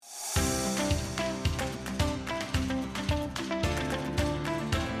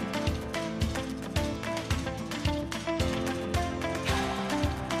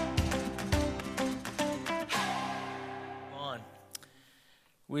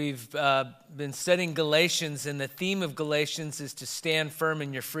We've been studying Galatians, and the theme of Galatians is to stand firm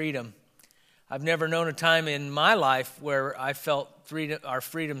in your freedom. I've never known a time in my life where I felt our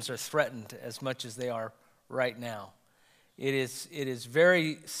freedoms are threatened as much as they are right now. It is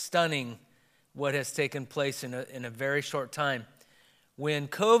very stunning what has taken place in a very short time. When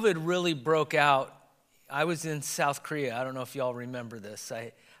COVID really broke out, I was in South Korea. I don't know if y'all remember this.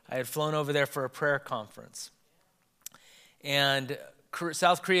 I had flown over there for a prayer conference. And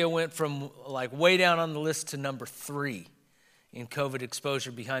South Korea went from like way down on the list to number 3 in COVID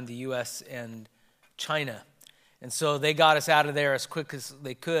exposure behind the U.S. and China. And so they got us out of there as quick as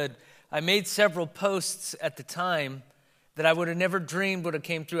they could. I made several posts at the time that I would have never dreamed would have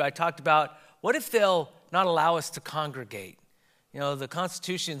came through. I talked about, what if they'll not allow us to congregate? You know, the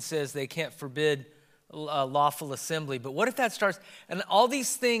Constitution says they can't forbid lawful assembly, but what if that starts? And all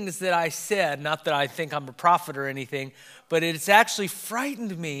these things that I said, not that I think I'm a prophet or anything, but it's actually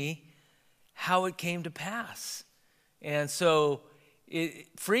frightened me how it came to pass. And so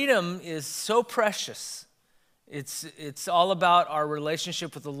freedom is so precious. It's all about our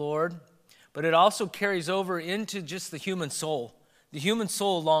relationship with the Lord, but it also carries over into just the human soul. The human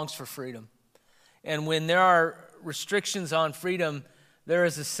soul longs for freedom. And when there are restrictions on freedom, there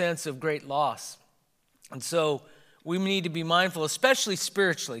is a sense of great loss. And so we need to be mindful, especially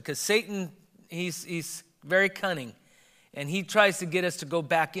spiritually, because Satan, he's very cunning, and he tries to get us to go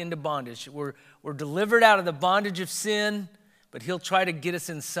back into bondage. We're delivered out of the bondage of sin, but he'll try to get us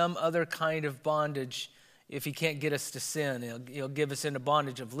in some other kind of bondage if he can't get us to sin. He'll give us into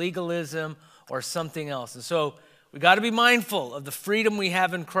bondage of legalism or something else. And so we got to be mindful of the freedom we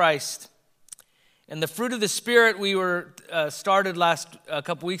have in Christ. And the fruit of the Spirit we were started a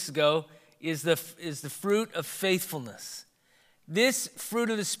couple weeks ago is the fruit of faithfulness. This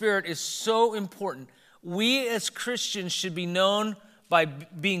fruit of the Spirit is so important. We as Christians should be known by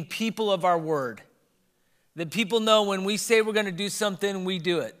being people of our word. That people know when we say we're going to do something, we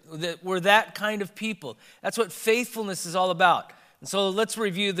do it. That we're that kind of people. That's what faithfulness is all about. And so let's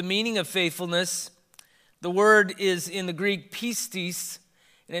review the meaning of faithfulness. The word is in the Greek pistis,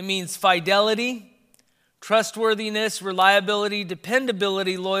 and it means fidelity, trustworthiness, reliability,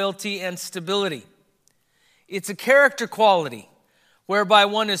 dependability, loyalty, and stability. It's a character quality whereby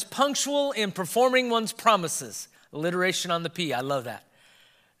one is punctual in performing one's promises. Alliteration on the P, I love that.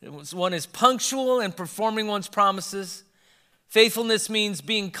 One is punctual in performing one's promises. Faithfulness means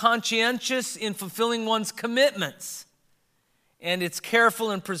being conscientious in fulfilling one's commitments. And it's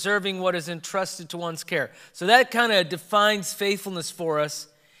careful in preserving what is entrusted to one's care. So that kind of defines faithfulness for us.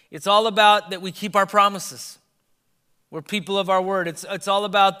 It's all about that we keep our promises. We're people of our word. It's all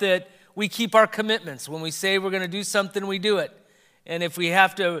about that we keep our commitments. When we say we're going to do something, we do it. And if we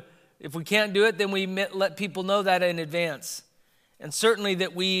can't do it, then we let people know that in advance. And certainly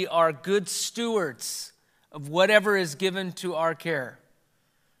that we are good stewards of whatever is given to our care.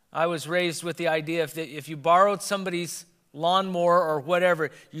 I was raised with the idea if you borrowed somebody's lawnmower or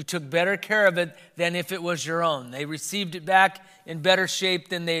whatever, you took better care of it than if it was your own. They received it back in better shape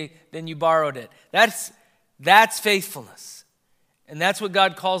than you borrowed it. That's faithfulness. And that's what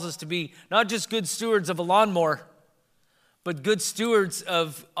God calls us to be. Not just good stewards of a lawnmower, but good stewards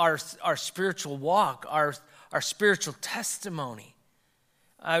of our spiritual walk, our spiritual testimony.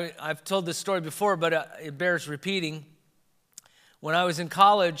 I've told this story before, but it bears repeating. When I was in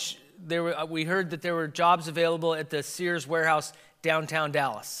college, we heard that there were jobs available at the Sears warehouse downtown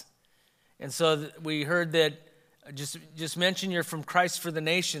Dallas. And so we heard that just mention you're from Christ for the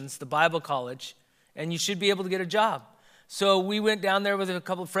Nations, the Bible college, and you should be able to get a job. So we went down there with a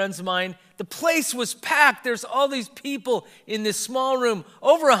couple of friends of mine. The place was packed. There's all these people in this small room,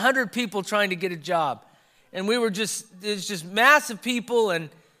 over 100 people trying to get a job. And it's just massive people,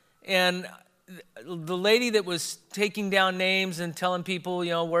 and the lady that was taking down names and telling people,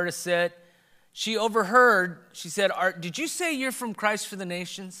 where to sit, she overheard, she said, did you say you're from Christ for the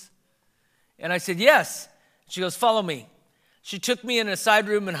Nations? And I said, yes. She goes, follow me. She took me in a side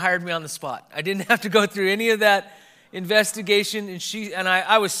room and hired me on the spot. I didn't have to go through any of that investigation. And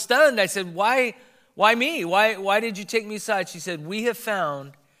I was stunned. I said, why me? Why did you take me aside? She said, we have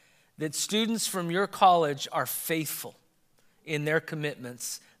found that students from your college are faithful in their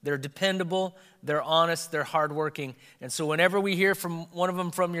commitments. They're dependable, they're honest, they're hardworking. And so whenever we hear from one of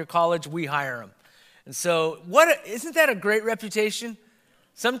them from your college, we hire them. And so isn't that a great reputation?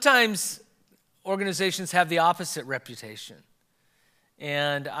 Sometimes organizations have the opposite reputation.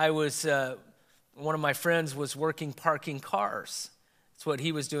 And one of my friends was working parking cars. That's what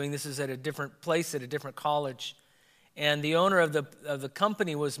he was doing. This is at a different place, at a different college. And the owner of the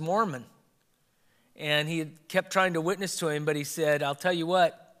company was Mormon. And he kept trying to witness to him, but he said, I'll tell you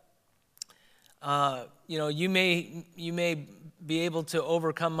what, You may be able to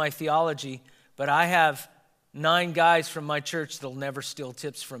overcome my theology, but I have 9 guys from my church that'll never steal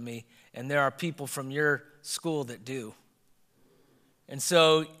tips from me, and there are people from your school that do. And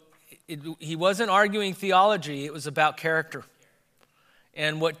so he wasn't arguing theology, it was about character.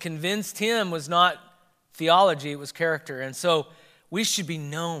 And what convinced him was not theology, it was character. And so we should be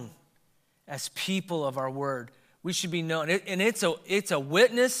known as people of our word. We should be known. And it's a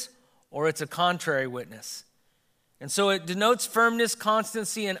witness or it's a contrary witness. And so it denotes firmness,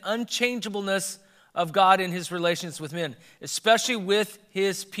 constancy, and unchangeableness of God in his relations with men, especially with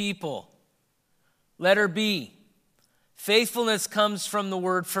his people. Letter B, faithfulness comes from the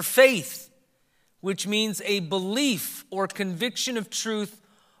word for faith, which means a belief or conviction of truth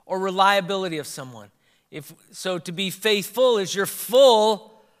or reliability of someone. So to be faithful is you're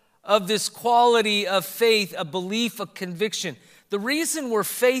full of this quality of faith, a belief, a conviction. The reason we're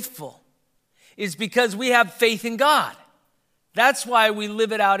faithful is because we have faith in God. That's why we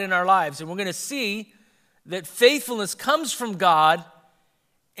live it out in our lives. And we're going to see that faithfulness comes from God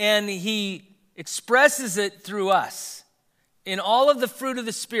and he expresses it through us. In all of the fruit of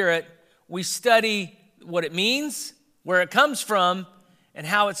the Spirit, we study what it means, where it comes from, and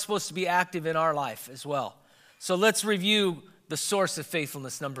how it's supposed to be active in our life as well. So let's review the source of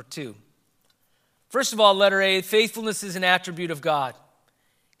faithfulness, number 2. First of all, letter A, faithfulness is an attribute of God.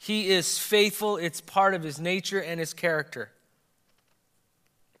 He is faithful. It's part of his nature and his character.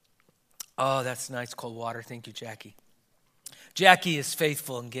 Oh, that's nice cold water. Thank you, Jackie. Jackie is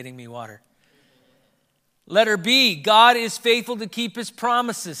faithful in getting me water. Letter B, God is faithful to keep his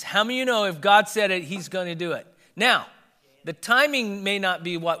promises. How many of you know if God said it, he's going to do it? Now, the timing may not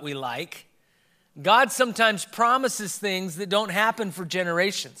be what we like. God sometimes promises things that don't happen for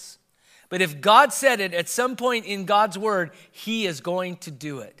generations. But if God said it at some point in God's word, he is going to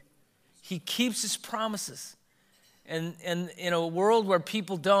do it. He keeps his promises. And in a world where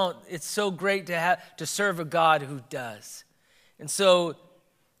people don't, it's so great to serve a God who does. And so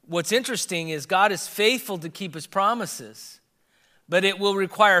what's interesting is God is faithful to keep his promises, but it will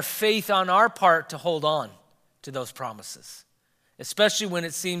require faith on our part to hold on to those promises, especially when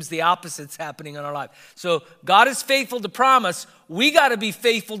it seems the opposite's happening in our life. So God is faithful to promise. We got to be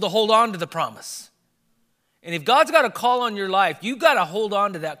faithful to hold on to the promise. And if God's got a call on your life, you got to hold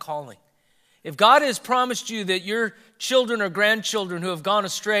on to that calling. If God has promised you that your children or grandchildren who have gone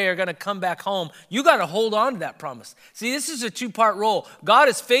astray are going to come back home, you got to hold on to that promise. See, this is a 2-part role. God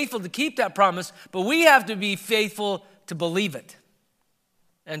is faithful to keep that promise, but we have to be faithful to believe it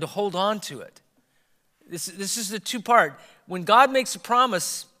and to hold on to it. This is the 2-part. When God makes a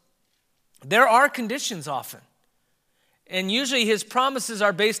promise, there are conditions often. And usually his promises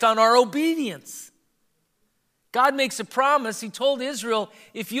are based on our obedience. God makes a promise. He told Israel,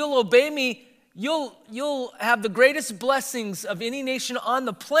 if you'll obey me, you'll have the greatest blessings of any nation on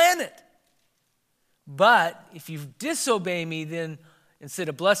the planet. But if you disobey me, then instead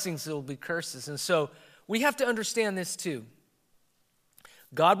of blessings, there will be curses. And so we have to understand this too.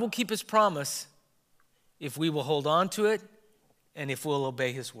 God will keep his promise if we will hold on to it and if we'll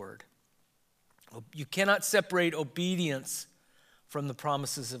obey his word. You cannot separate obedience from the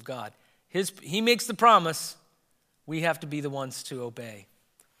promises of God. He makes the promise. We have to be the ones to obey.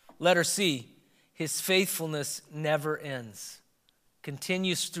 Letter C, his faithfulness never ends.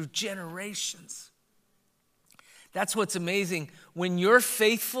 Continues through generations. That's what's amazing. When you're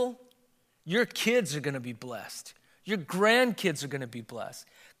faithful, your kids are going to be blessed. Your grandkids are going to be blessed.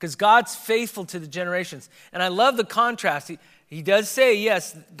 Because God's faithful to the generations. And I love the contrast. He does say,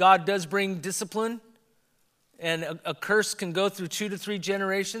 yes, God does bring discipline. And a curse can go through 2 to 3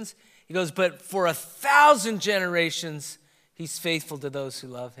 generations. He goes, but for 1,000 generations, he's faithful to those who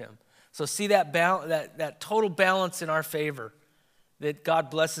love him. So see that total balance in our favor, that God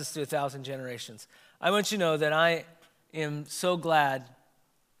blesses through 1,000 generations. I want you to know that I am so glad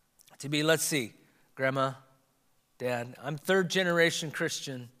to be, let's see, Grandma, Dad, I'm 3rd generation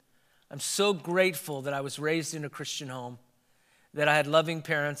Christian. I'm so grateful that I was raised in a Christian home, that I had loving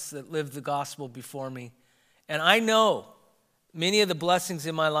parents that lived the gospel before me. And I know many of the blessings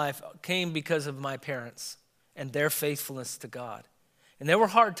in my life came because of my parents and their faithfulness to God. And there were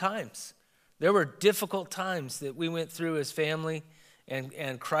hard times. There were difficult times that we went through as family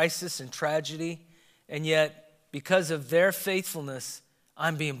and crisis and tragedy. And yet, because of their faithfulness,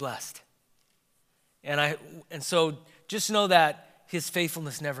 I'm being blessed. And so just know that his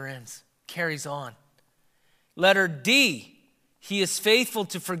faithfulness never ends, carries on. Letter D, he is faithful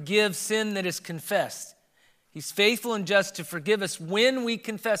to forgive sin that is confessed. He's faithful and just to forgive us when we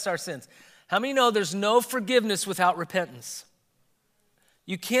confess our sins. How many know there's no forgiveness without repentance?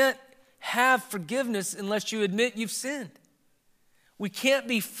 You can't have forgiveness unless you admit you've sinned. We can't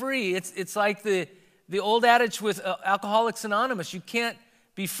be free. It's like the old adage with Alcoholics Anonymous. You can't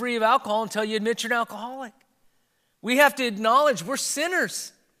be free of alcohol until you admit you're an alcoholic. We have to acknowledge we're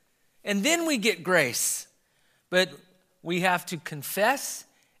sinners, and then we get grace. But we have to confess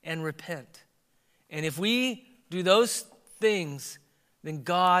and repent. And if we do those things, then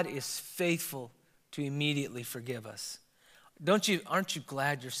God is faithful to immediately forgive us. Aren't you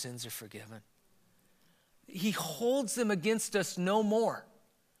glad your sins are forgiven? He holds them against us no more.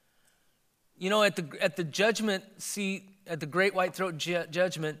 You know, at the judgment seat, at the great white throne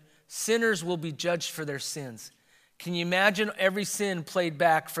judgment, sinners will be judged for their sins. Can you imagine every sin played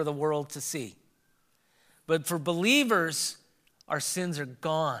back for the world to see? But for believers, our sins are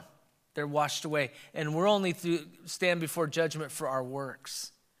gone. They're washed away. And we're only to stand before judgment for our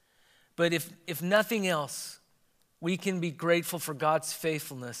works. But if nothing else, we can be grateful for God's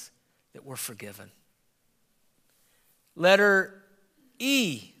faithfulness that we're forgiven. Letter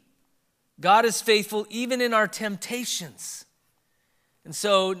E. God is faithful even in our temptations. And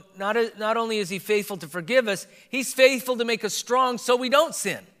so not only is he faithful to forgive us, he's faithful to make us strong so we don't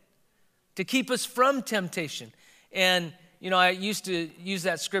sin, to keep us from temptation. And, you know, I used to use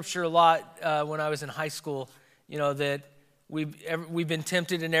that scripture a lot when I was in high school, you know, that we've been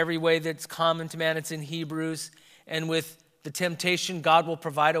tempted in every way that's common to man. It's in Hebrews. And with the temptation, God will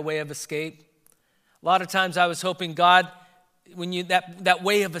provide a way of escape. A lot of times I was hoping, God, when you that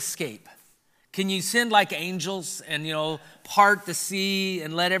way of escape, can you send like angels and, you know, part the sea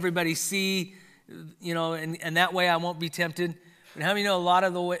and let everybody see, you know, and that way I won't be tempted? But how many know a lot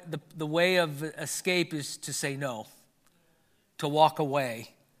of the way of escape is to say no, to walk away.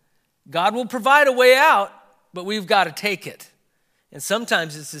 God will provide a way out, but we've got to take it. And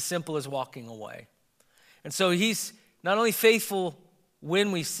sometimes it's as simple as walking away. And so he's not only faithful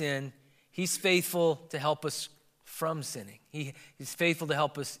when we sin, he's faithful to help us from sinning. He's faithful to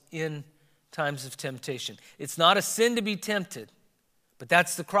help us in times of temptation. It's not a sin to be tempted, but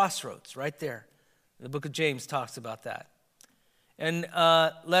that's the crossroads right there. The book of James talks about that. And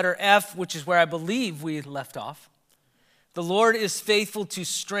letter F, which is where I believe we left off, the Lord is faithful to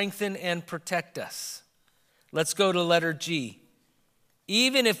strengthen and protect us. Let's go to letter G.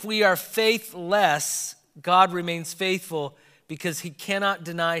 Even if we are faithless, God remains faithful because he cannot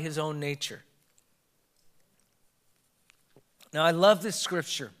deny his own nature. Now, I love this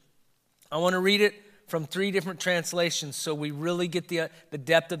scripture. I want to read it from 3 different translations so we really get the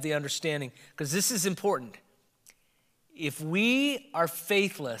depth of the understanding, because this is important. If we are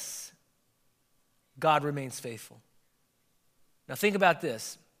faithless, God remains faithful. Now, think about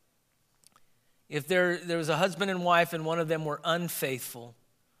this. If there was a husband and wife and one of them were unfaithful,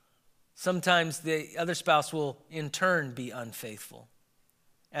 sometimes the other spouse will in turn be unfaithful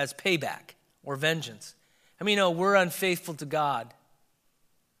as payback or vengeance. I mean, we're unfaithful to God,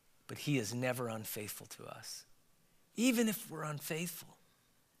 but he is never unfaithful to us, even if we're unfaithful.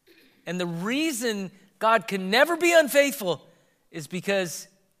 And the reason God can never be unfaithful is because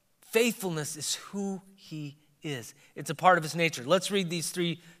faithfulness is who he is. It's a part of his nature. Let's read these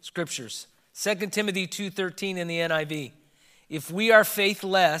 3 scriptures. 2 Timothy 2:13 in the NIV. If we are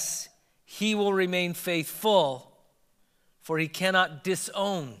faithless, he will remain faithful, for he cannot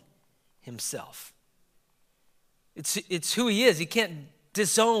disown himself. It's who he is. He can't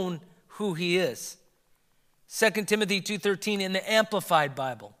disown who he is. 2 Timothy 2:13 in the Amplified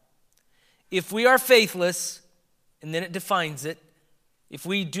Bible. If we are faithless, and then it defines it, if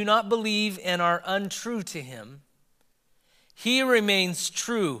we do not believe and are untrue to him, he remains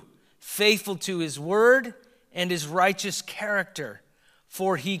true, faithful to his word and his righteous character,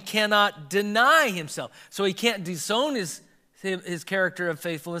 for he cannot deny himself. So he can't disown his character of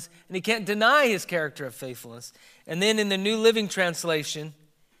faithfulness, and he can't deny his character of faithfulness. And then in the New Living Translation,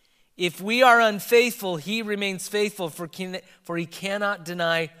 if we are unfaithful, he remains faithful, for he cannot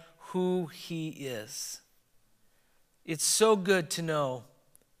deny who he is. It's so good to know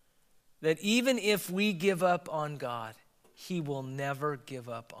that even if we give up on God, he will never give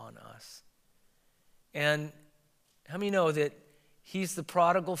up on us. And how many know that he's the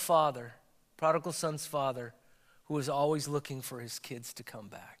prodigal son's father, who is always looking for his kids to come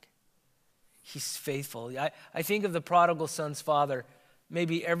back? He's faithful. I think of the prodigal son's father,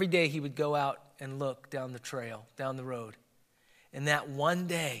 maybe every day he would go out and look down the trail, down the road. And that one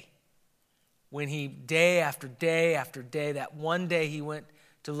day, when day after day after day, that one day he went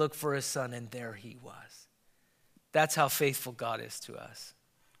to look for his son, and there he was. That's how faithful God is to us.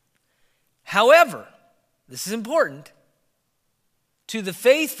 However, this is important, to the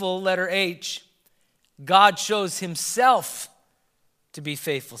faithful, letter H, God shows himself to be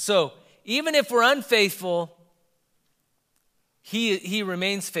faithful. So even if we're unfaithful, he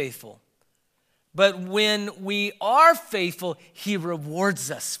remains faithful. But when we are faithful, he rewards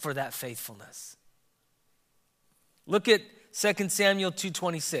us for that faithfulness. Look at 2 Samuel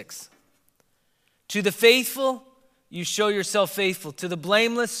 2:26. To the faithful, you show yourself faithful. To the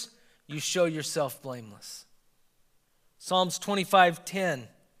blameless, you show yourself blameless. Psalms 25:10.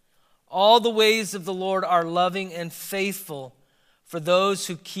 All the ways of the Lord are loving and faithful for those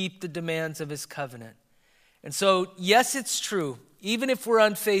who keep the demands of his covenant. And so, yes, it's true. Even if we're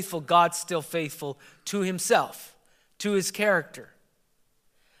unfaithful, God's still faithful to himself, to his character.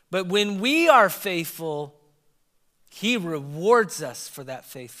 But when we are faithful, he rewards us for that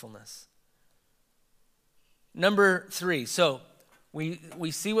faithfulness. Number 3, so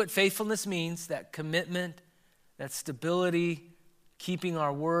we see what faithfulness means, that commitment, that stability, keeping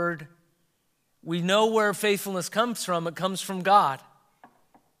our word. We know where faithfulness comes from. It comes from God.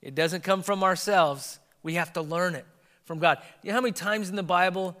 It doesn't come from ourselves. We have to learn it from God. You know how many times in the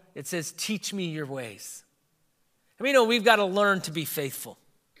Bible it says, teach me your ways? I mean, we've got to learn to be faithful.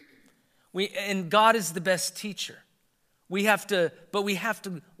 And God is the best teacher. We have to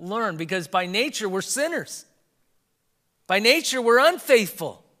learn, because by nature we're sinners. By nature we're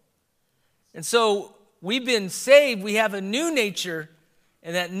unfaithful. And so we've been saved. We have a new nature,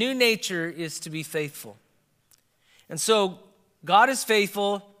 and that new nature is to be faithful. And so God is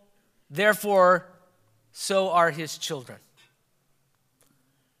faithful, therefore so are his children.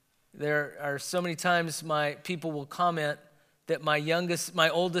 There are so many times my people will comment that my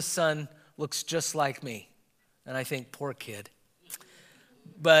oldest son looks just like me. And I think, poor kid.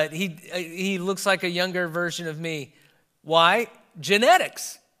 But he looks like a younger version of me. Why?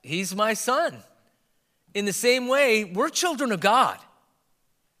 Genetics. He's my son. In the same way, we're children of God.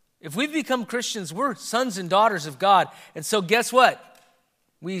 If we've become Christians, we're sons and daughters of God. And so guess what?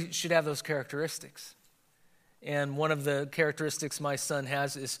 We should have those characteristics. And one of the characteristics my son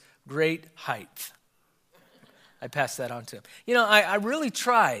has is great height. I passed that on to him. I really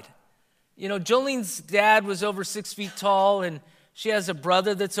tried. Jolene's dad was over 6 feet tall, and she has a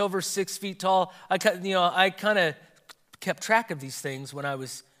brother that's over 6 feet tall. I kind of kept track of these things when I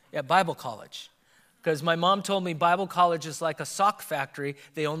was at Bible college, because my mom told me Bible college is like a sock factory.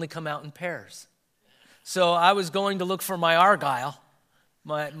 They only come out in pairs. So I was going to look for my Argyle,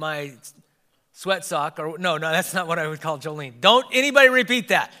 my sweat sock, or no, that's not what I would call Jolene. Don't anybody repeat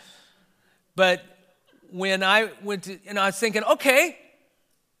that. But when I went to, I was thinking, okay,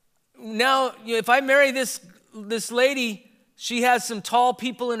 now if I marry this lady, she has some tall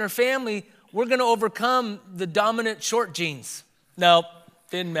people in her family, we're going to overcome the dominant short genes. No,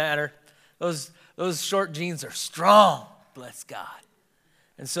 didn't matter. Those short genes are strong, bless God.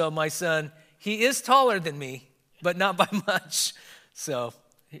 And so my son, he is taller than me, but not by much.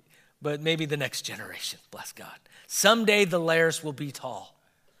 But maybe the next generation, bless God. Someday the Lairs will be tall.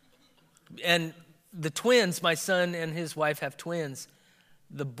 And the twins, my son and his wife have twins.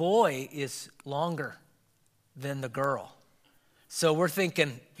 The boy is longer than the girl. So we're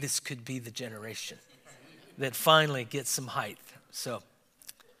thinking this could be the generation that finally gets some height. So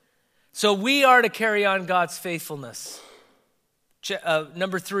we are to carry on God's faithfulness.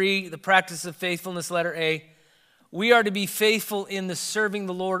 Number 3, the practice of faithfulness, letter A. We are to be faithful in the serving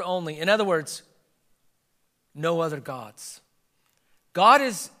the Lord only. In other words, no other gods.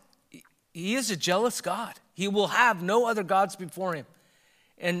 He is a jealous God. He will have no other gods before him.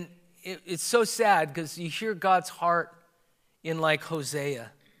 And it's so sad, because you hear God's heart in like Hosea,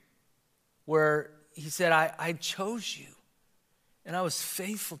 where he said, I chose you, and I was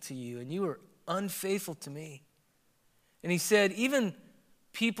faithful to you, and you were unfaithful to me. And he said, even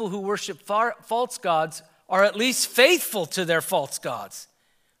people who worship false gods are at least faithful to their false gods.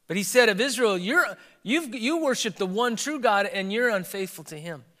 But he said of Israel, you worship the one true God, and you're unfaithful to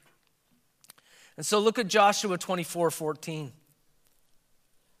him. And so look at Joshua 24:14.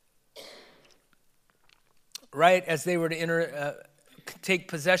 Right as they were to take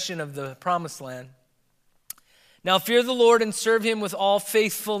possession of the promised land. Now fear the Lord and serve him with all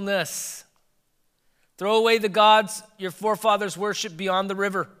faithfulness. Throw away the gods your forefathers worshiped beyond the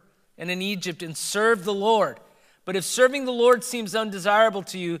river and in Egypt, and serve the Lord. But if serving the Lord seems undesirable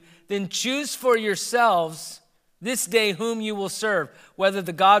to you, then choose for yourselves this day whom you will serve, whether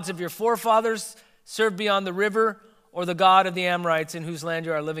the gods of your forefathers served beyond the river, or the God of the Amorites in whose land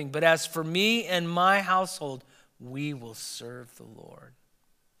you are living. But as for me and my household, we will serve the Lord.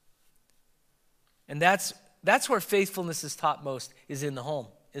 And that's where faithfulness is taught most, is in the home,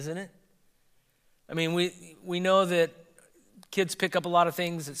 isn't it? I mean, we know that kids pick up a lot of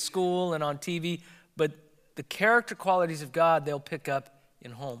things at school and on TV, but the character qualities of God they'll pick up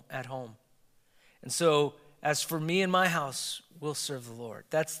at home. And so, as for me and my house, we'll serve the Lord.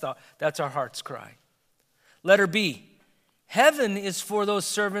 That's our heart's cry. Letter B. Heaven is for those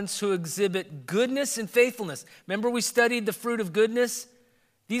servants who exhibit goodness and faithfulness. Remember we studied the fruit of goodness?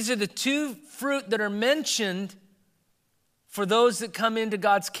 These are the two fruit that are mentioned for those that come into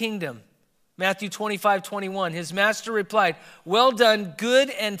God's kingdom. Matthew 25:21. His master replied, "Well done, good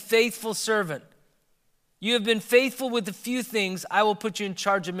and faithful servant. You have been faithful with a few things. I will put you in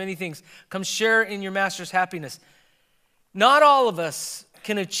charge of many things. Come share in your master's happiness." Not all of us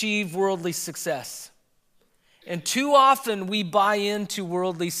can achieve worldly success. And too often we buy into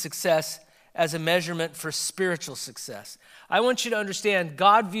worldly success as a measurement for spiritual success. I want you to understand,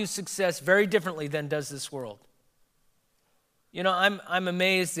 God views success very differently than does this world. You know, I'm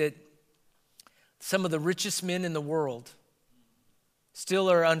amazed at some of the richest men in the world still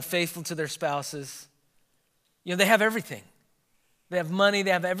are unfaithful to their spouses. You know, they have everything. They have money,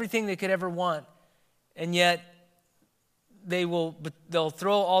 they have everything they could ever want. And yet they'll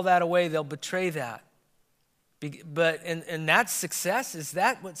throw all that away, they'll betray that. But and that's success? Is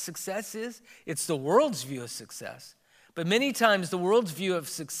that what success is? It's the world's view of success. But many times the world's view of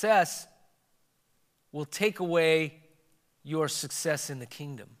success will take away your success in the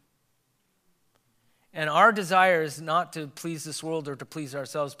kingdom. And our desire is not to please this world or to please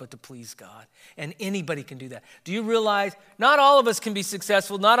ourselves, but to please God. And anybody can do that. Do you realize not all of us can be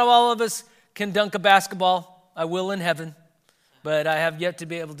successful? Not all of us can dunk a basketball. I will in heaven, but I have yet to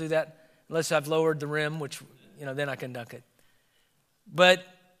be able to do that unless I've lowered the rim, which, then I can dunk it. But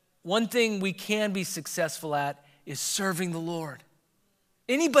one thing we can be successful at is serving the Lord.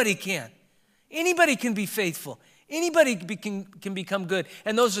 Anybody can. Anybody can be faithful. Anybody can become good.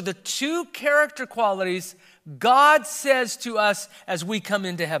 And those are the two character qualities God says to us as we come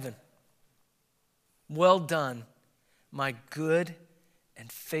into heaven. Well done, my good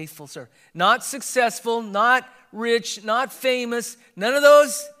and faithful servant. Not successful, not rich, not famous, none of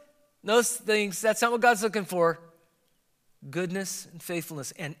those things. That's not what God's looking for. Goodness and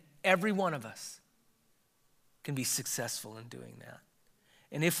faithfulness. And every one of us can be successful in doing that.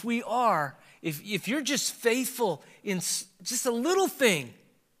 And if we are, if you're just faithful in just a little thing,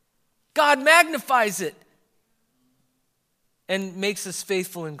 God magnifies it and makes us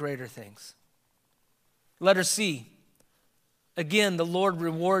faithful in greater things. Letter C. Again, the Lord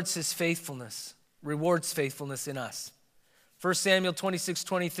rewards his faithfulness, rewards faithfulness in us. 1 Samuel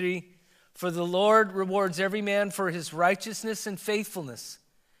 26:23. For the Lord rewards every man for his righteousness and faithfulness.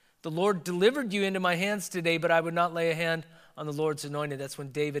 The Lord delivered you into my hands today, but I would not lay a hand on the Lord's anointed. That's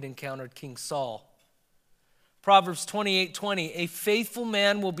when David encountered King Saul. Proverbs 28:20. A faithful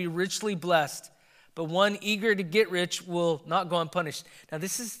man will be richly blessed, but one eager to get rich will not go unpunished. Now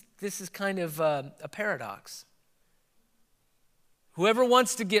this is kind of a paradox. Whoever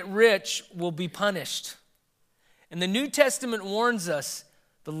wants to get rich will be punished. And the New Testament warns us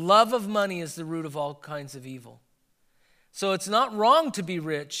the love of money is the root of all kinds of evil. So it's not wrong to be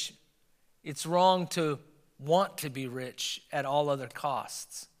rich. It's wrong to want to be rich at all other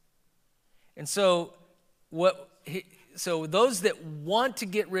costs. And so those that want to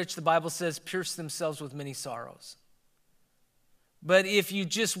get rich, the Bible says, pierce themselves with many sorrows. But if you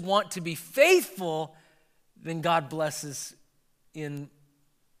just want to be faithful, then God blesses in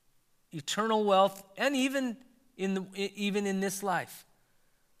eternal wealth and even in this life.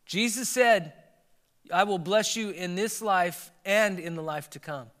 Jesus said, I will bless you in this life and in the life to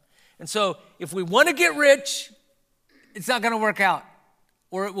come. And so if we want to get rich, it's not going to work out,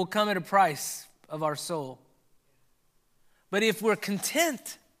 or it will come at a price of our soul. But if we're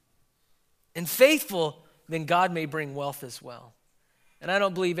content and faithful, then God may bring wealth as well. And I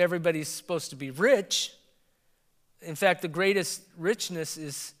don't believe everybody's supposed to be rich. In fact, the greatest richness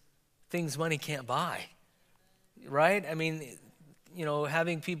is things money can't buy, right? I mean,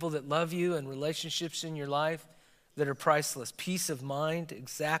 having people that love you and relationships in your life that are priceless. Peace of mind,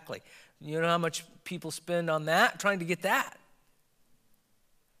 exactly. You know how much people spend on that, trying to get that.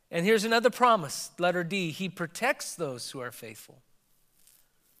 And here's another promise, letter D. He protects those who are faithful.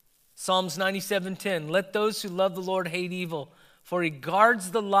 Psalms 97:10. Let those who love the Lord hate evil, for he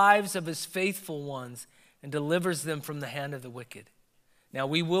guards the lives of his faithful ones and delivers them from the hand of the wicked. Now,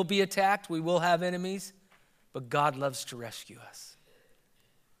 we will be attacked. We will have enemies, but God loves to rescue us.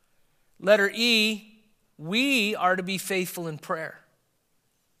 Letter E. We are to be faithful in prayer.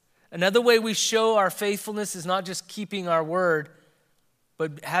 Another way we show our faithfulness is not just keeping our word,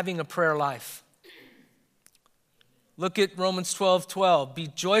 but having a prayer life. Look at Romans 12:12. Be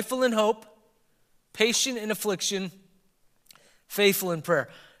joyful in hope, patient in affliction, faithful in prayer.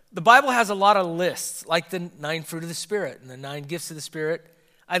 The Bible has a lot of lists, like the 9 fruit of the Spirit and the 9 gifts of the Spirit.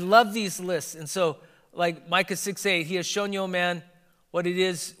 I love these lists. And so, like Micah 6:8, he has shown you, O man, what it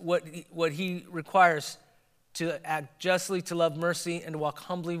is, what he requires to act justly, to love mercy, and to walk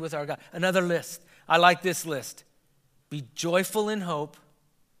humbly with our God. Another list. I like this list. Be joyful in hope,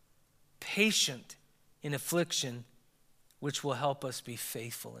 patient in affliction, which will help us be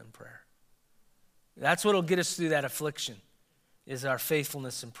faithful in prayer. That's what will get us through that affliction, is our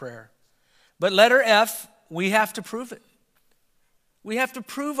faithfulness in prayer. But letter F, we have to prove it. We have to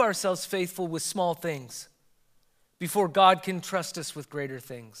prove ourselves faithful with small things before God can trust us with greater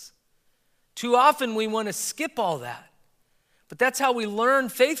things. Too often we want to skip all that. But that's how we learn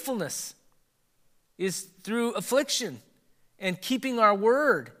faithfulness, is through affliction and keeping our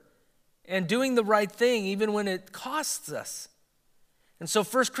word and doing the right thing even when it costs us. And so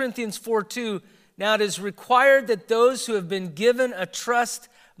 1 Corinthians 4:2, now it is required that those who have been given a trust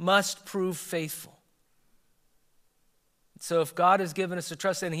must prove faithful. So if God has given us a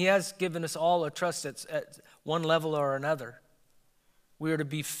trust, and he has given us all a trust at one level or another, we are to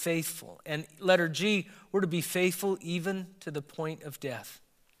be faithful. And letter G, we're to be faithful even to the point of death.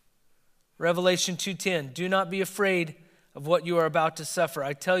 Revelation 2:10, do not be afraid of what you are about to suffer.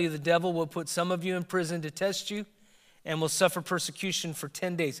 I tell you, the devil will put some of you in prison to test you and will suffer persecution for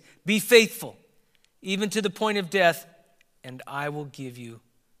 10 days. Be faithful, even to the point of death, and I will give you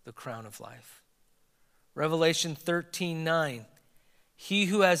the crown of life. Revelation 13:9, he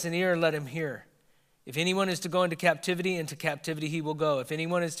who has an ear, let him hear. If anyone is to go into captivity he will go. If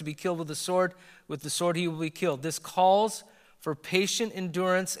anyone is to be killed with the sword he will be killed. This calls for patient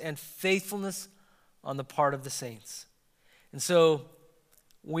endurance and faithfulness on the part of the saints. And so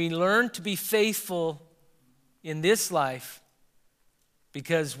we learn to be faithful in this life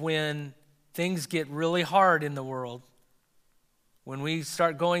because when things get really hard in the world, when we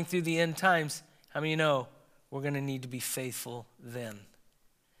start going through the end times, how many know we're going to need to be faithful then?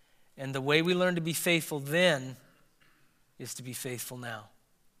 And the way we learn to be faithful then is to be faithful now.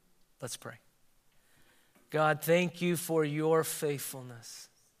 Let's pray. God, thank you for your faithfulness.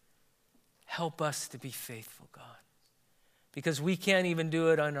 Help us to be faithful, God. Because we can't even do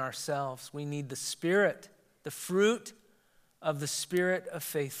it on ourselves. We need the Spirit, the fruit of the Spirit of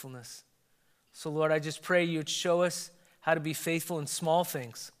faithfulness. So, Lord, I just pray you'd show us how to be faithful in small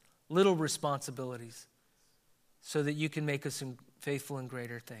things, little responsibilities, so that you can make us faithful in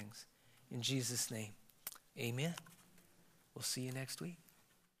greater things. In Jesus' name, amen. We'll see you next week.